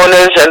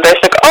kimonos, and they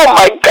think, oh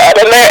my God,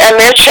 and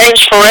they're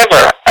changed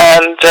forever.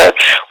 And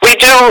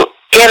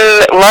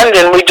in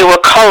London, we do a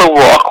color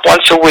walk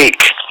once a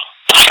week,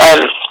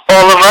 and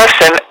all of us,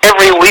 and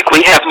every week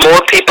we have more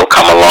people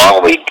come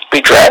along.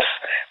 We dress.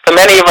 For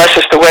many of us,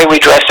 it's the way we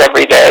dress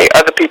every day.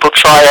 Other people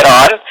try it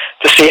on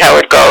to see how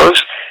it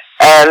goes.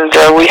 And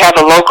we have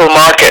a local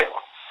market,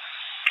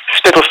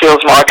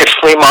 Spitalfields Market,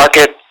 flea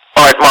market,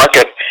 art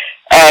market.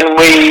 And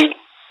we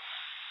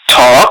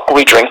talk,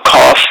 we drink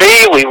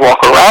coffee, we walk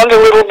around a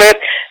little bit,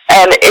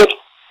 and it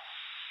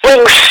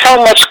brings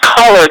so much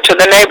color to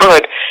the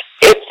neighborhood.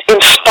 It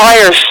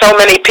inspires so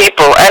many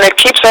people, and it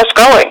keeps us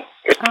going.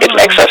 It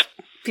makes us,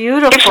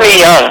 beautiful. Keeps me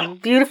young.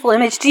 Beautiful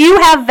image. Do you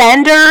have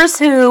vendors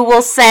who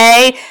will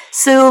say,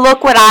 Sue,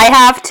 look what I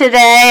have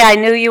today. I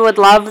knew you would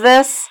love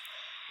this?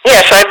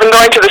 Yes, I've been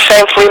going to the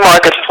same flea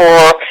market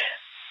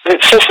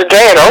since the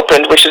day it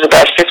opened, which is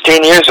about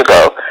 15 years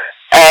ago.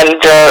 And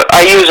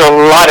I use a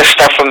lot of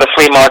stuff from the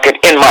flea market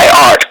in my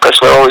art, because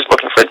we're always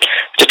looking for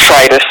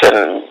detritus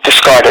and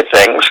discarded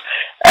things.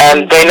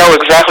 And they know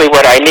exactly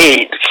what I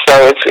need,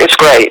 so it's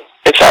great.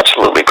 It's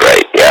absolutely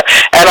great, yeah.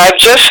 And I've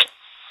just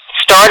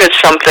started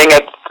something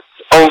at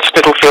Old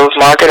Spitalfields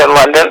Market in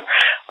London.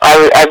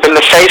 I've been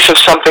the face of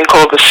something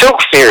called the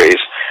Silk Series.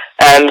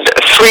 And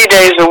 3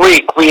 days a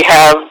week we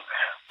have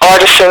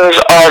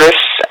artisans,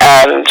 artists,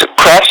 and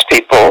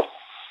craftspeople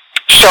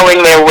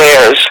showing their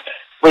wares.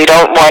 We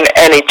don't want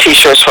any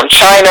T-shirts from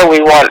China.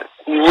 We want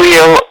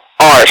real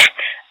art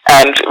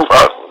and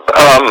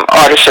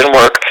artisan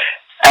work.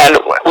 And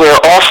we're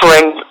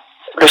offering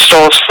the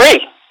stalls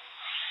free.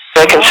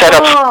 They can set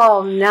up.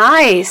 Oh,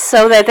 nice.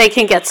 So that they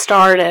can get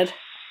started.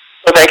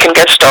 So they can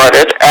get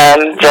started,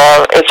 and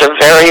it's a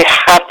very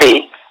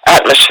happy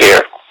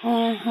atmosphere.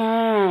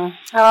 Mm-hmm.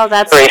 Oh,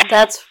 that's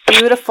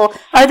beautiful.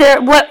 Are there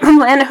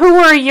and who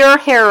are your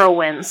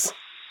heroines?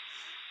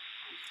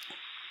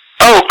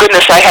 Oh,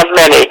 goodness, I have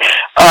many.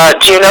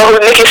 Do you know who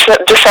Nikki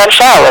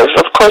DeSanfal is?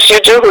 Of course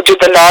you do, who did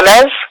the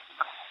Nanas?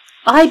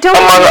 I don't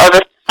know.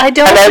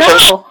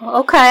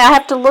 Okay, I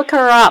have to look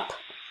her up.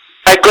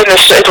 My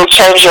goodness, it'll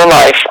change your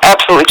life.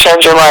 Absolutely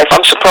change your life.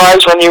 I'm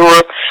surprised when you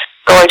were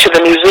going to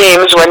the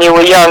museums when you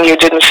were young, you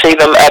didn't see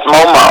them at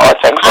MoMA or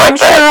things like that.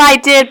 I'm sure I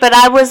did, but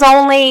I was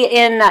only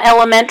in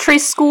elementary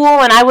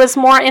school, and I was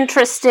more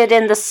interested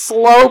in the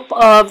slope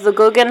of the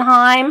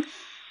Guggenheim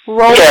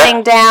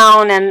rolling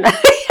down, and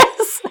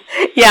yes,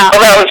 yeah.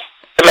 Well, that was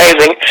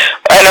amazing.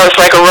 I know it's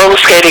like a roller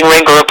skating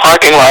rink or a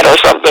parking lot or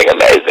something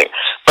amazing.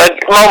 But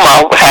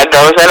MoMA had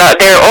those, and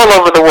they're all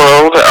over the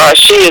world.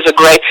 She is a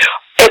great...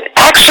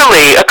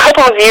 Actually, a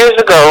couple of years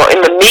ago,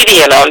 in the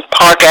median on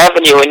Park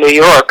Avenue in New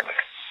York,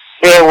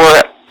 there were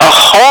a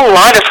whole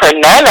lot of her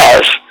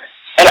nanas,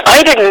 and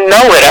I didn't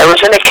know it. I was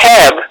in a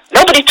cab.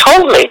 Nobody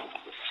told me.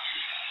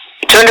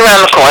 I turned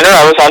around the corner.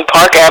 I was on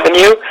Park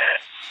Avenue.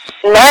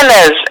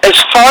 Nanas,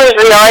 as far as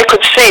the eye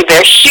could see,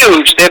 they're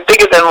huge. They're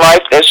bigger than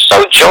life. They're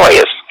so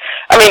joyous.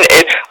 I mean,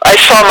 I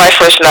saw my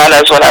first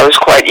nanas when I was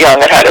quite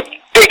young. It had a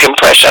big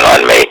impression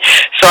on me.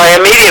 So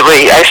I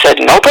said,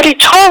 nobody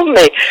told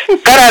me.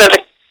 Got out of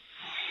the...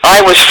 I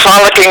was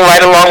frolicking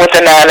right along with the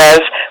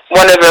nanas.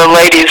 One of the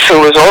ladies who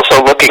was also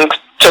looking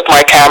took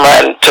my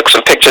camera and took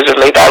some pictures of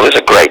me. That was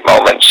a great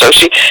moment.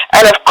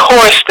 And of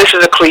course, this is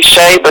a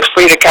cliche, but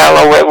Frida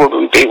Kahlo, where would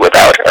we be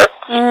without her?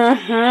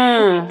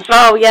 Mm-hmm.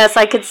 Oh, yes,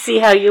 I could see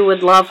how you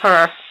would love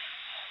her.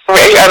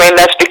 I mean,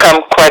 that's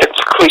become quite a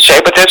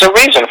cliche, but there's a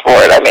reason for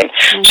it. I mean,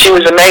 she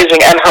was amazing,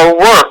 and her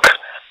work,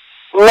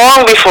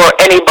 long before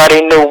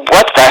anybody knew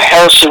what the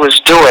hell she was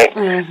doing,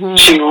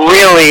 she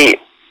really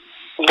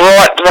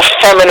brought the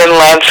feminine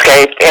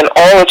landscape in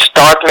all its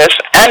darkness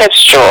and its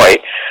joy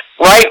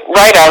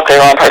right out there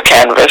on her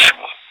canvas.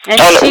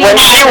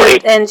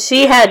 And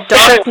she had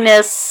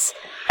darkness.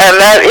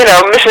 And that,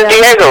 Mrs.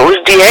 Diego was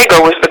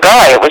the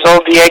guy. It was all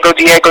Diego.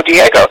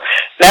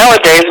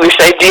 Nowadays we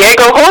say,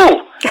 Diego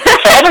who?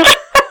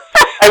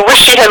 I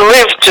wish she had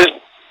lived to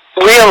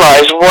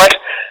realize what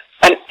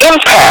an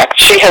impact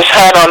she has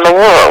had on the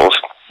world.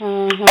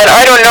 And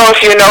I don't know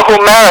if you know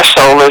who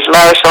Marisol is,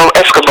 Marisol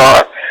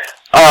Escobar.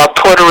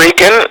 Puerto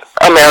Rican,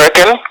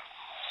 American.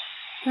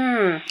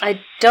 I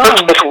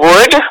don't. With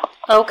wood.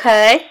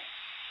 Okay.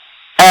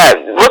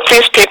 Look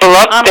these people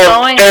up.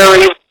 They're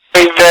very,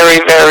 very,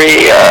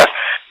 very,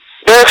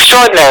 they're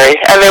extraordinary,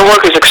 and their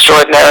work is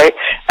extraordinary.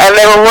 And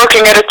they were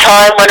working at a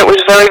time when it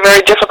was very,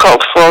 very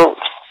difficult for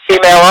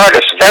female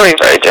artists. Very,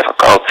 very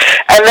difficult.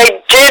 And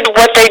they did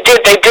what they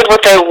did. They did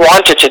what they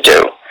wanted to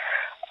do.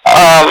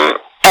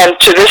 And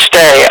to this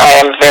day, I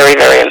am very,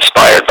 very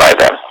inspired by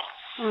them.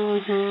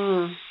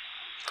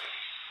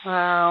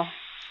 Wow.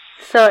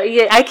 So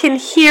I can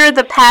hear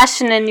the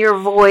passion in your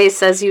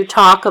voice as you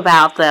talk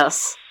about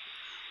this.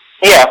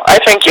 Yeah, I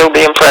think you'll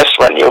be impressed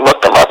when you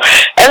look them up.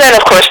 And then,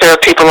 of course, there are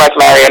people like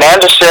Marian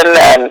Anderson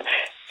and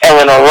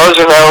Eleanor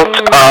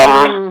Roosevelt.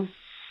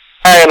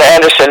 Marian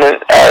Anderson,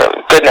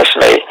 goodness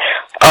me.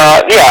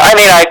 I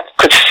mean, I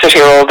could sit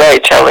here all day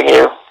telling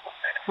you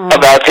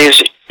about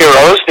these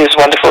heroes, these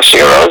wonderful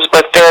heroes,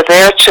 but they're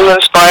there to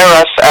inspire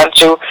us and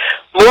to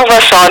move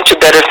us on to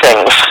better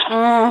things.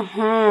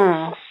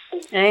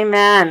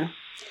 Amen.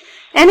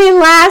 Any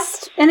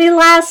last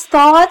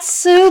thoughts,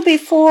 Sue,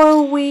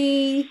 before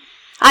we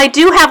I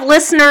do have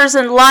listeners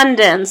in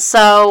London,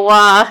 so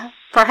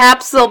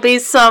perhaps there'll be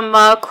some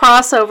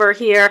crossover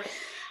here.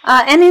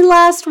 Any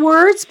last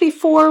words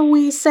before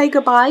we say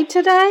goodbye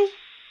today?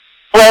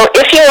 Well,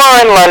 if you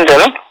are in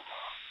London,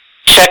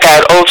 check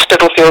out Old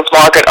Spitalfields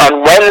Market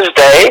on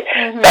Wednesday.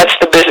 Mm-hmm. That's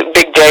the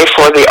big day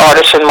for the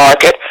artisan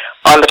market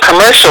on the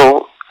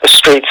commercial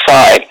street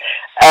side.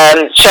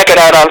 And check it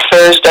out on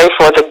Thursday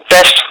for the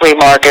best flea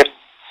market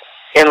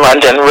in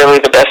London, really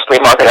the best flea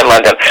market in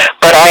London.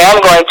 But I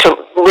am going to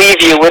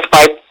leave you with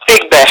my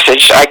big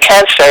message. I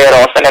can't say it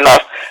often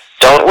enough.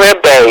 Don't wear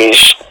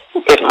beige.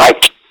 It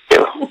might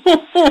kill you.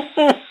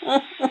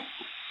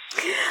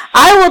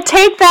 I will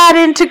take that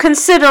into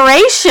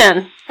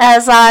consideration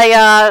as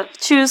I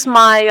choose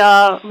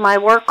my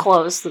work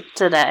clothes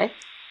today.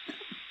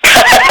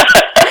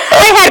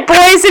 I had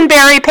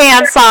boysenberry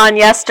pants on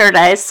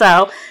yesterday,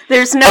 so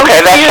there's no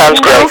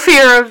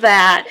fear of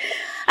that.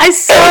 I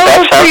so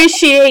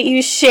appreciate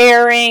you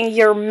sharing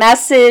your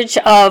message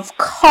of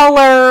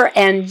color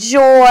and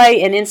joy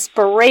and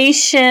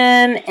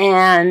inspiration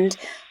and,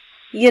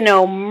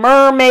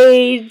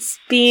 mermaids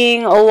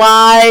being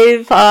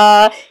alive.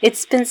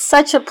 It's been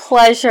such a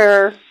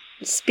pleasure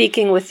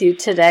speaking with you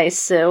today,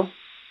 Sue.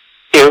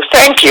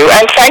 Thank you,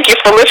 and thank you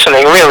for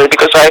listening, really,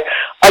 because I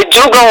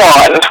do go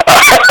on.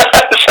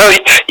 So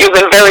you've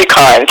been very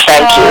kind.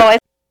 Thank you.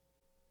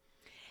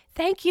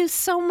 Thank you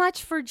so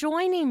much for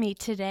joining me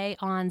today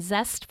on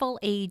Zestful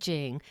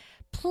Aging.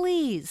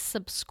 Please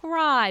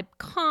subscribe,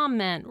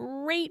 comment,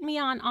 rate me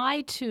on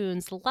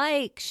iTunes,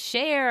 like,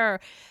 share.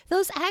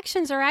 Those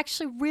actions are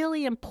actually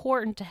really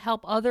important to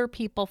help other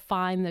people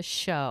find the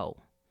show.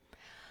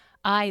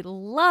 I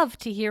love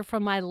to hear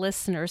from my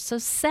listeners, so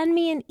send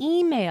me an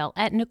email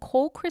at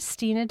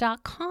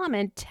NicoleChristina.com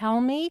and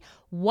tell me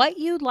what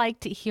you'd like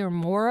to hear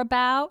more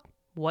about,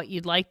 what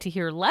you'd like to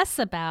hear less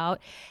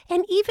about,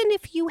 and even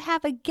if you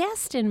have a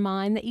guest in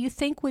mind that you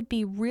think would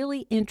be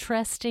really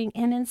interesting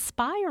and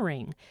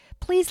inspiring,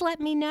 please let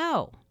me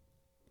know.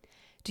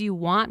 Do you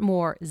want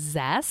more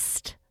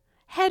zest?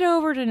 Head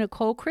over to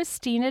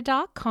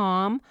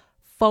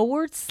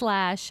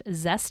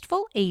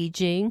NicoleChristina.com/Zestful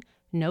Aging,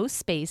 no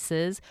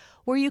spaces,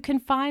 where you can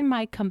find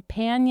my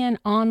companion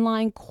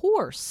online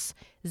course,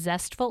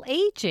 Zestful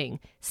Aging,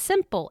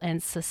 Simple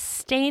and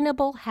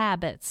Sustainable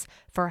Habits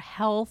for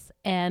Health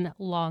and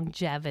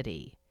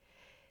Longevity.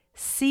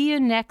 See you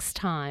next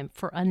time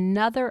for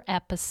another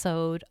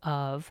episode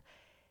of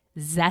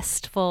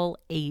Zestful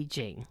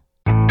Aging.